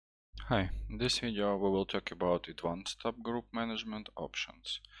Hi, in this video we will talk about advanced tab group management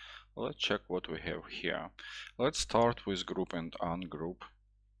options. Let's check what we have here. Let's start with group and ungroup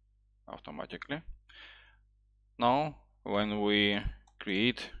automatically. Now, when we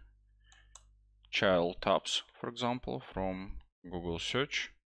create child tabs, for example, from Google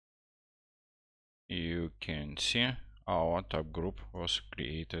search, you can see our tab group was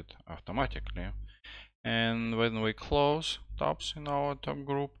created automatically. And when we close tabs in our tab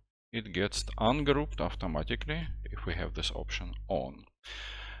group, it gets ungrouped automatically if we have this option on.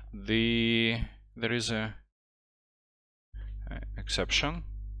 There is a exception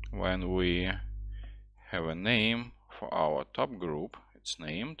when we have a name for our tab group, it's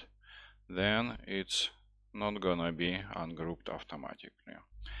named, then it's not gonna be ungrouped automatically.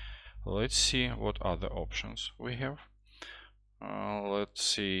 Let's see what other options we have. Let's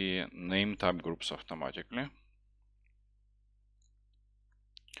see name tab groups automatically.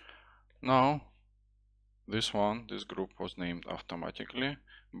 Now this group was named automatically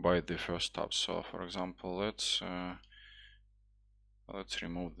by the first tab. So for example, let's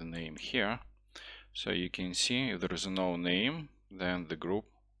remove the name here. So you can see if there is no name, then the group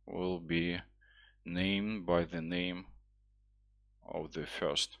will be named by the name of the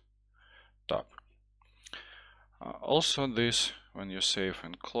first tab. Also this, when you save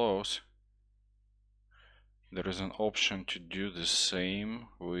and close, there is an option to do the same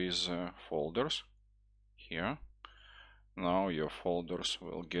with folders here. Now your folders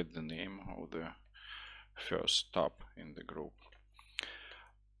will get the name of the first tab in the group.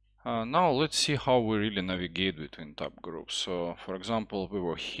 Now let's see how we really navigate between tab groups. So for example, we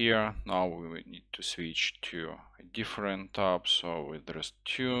were here, now we need to switch to a different tab. So there's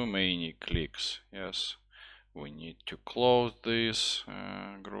too many clicks. Yes, we need to close this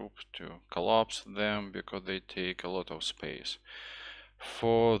group, to collapse them because they take a lot of space.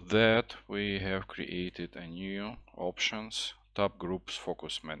 For that, we have created a new options, tab groups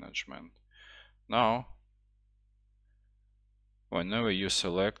focus management. Now, whenever you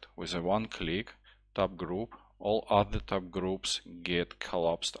select with a one click tab group, all other tab groups get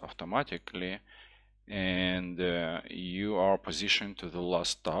collapsed automatically, and you are positioned to the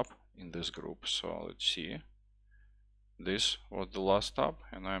last tab in this group. So let's see. This was the last tab,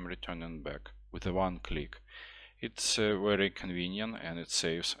 and I'm returning back with a one click. It's very convenient and it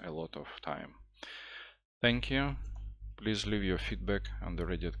saves a lot of time. Thank you. Please leave your feedback on the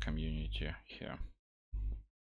Reddit community here.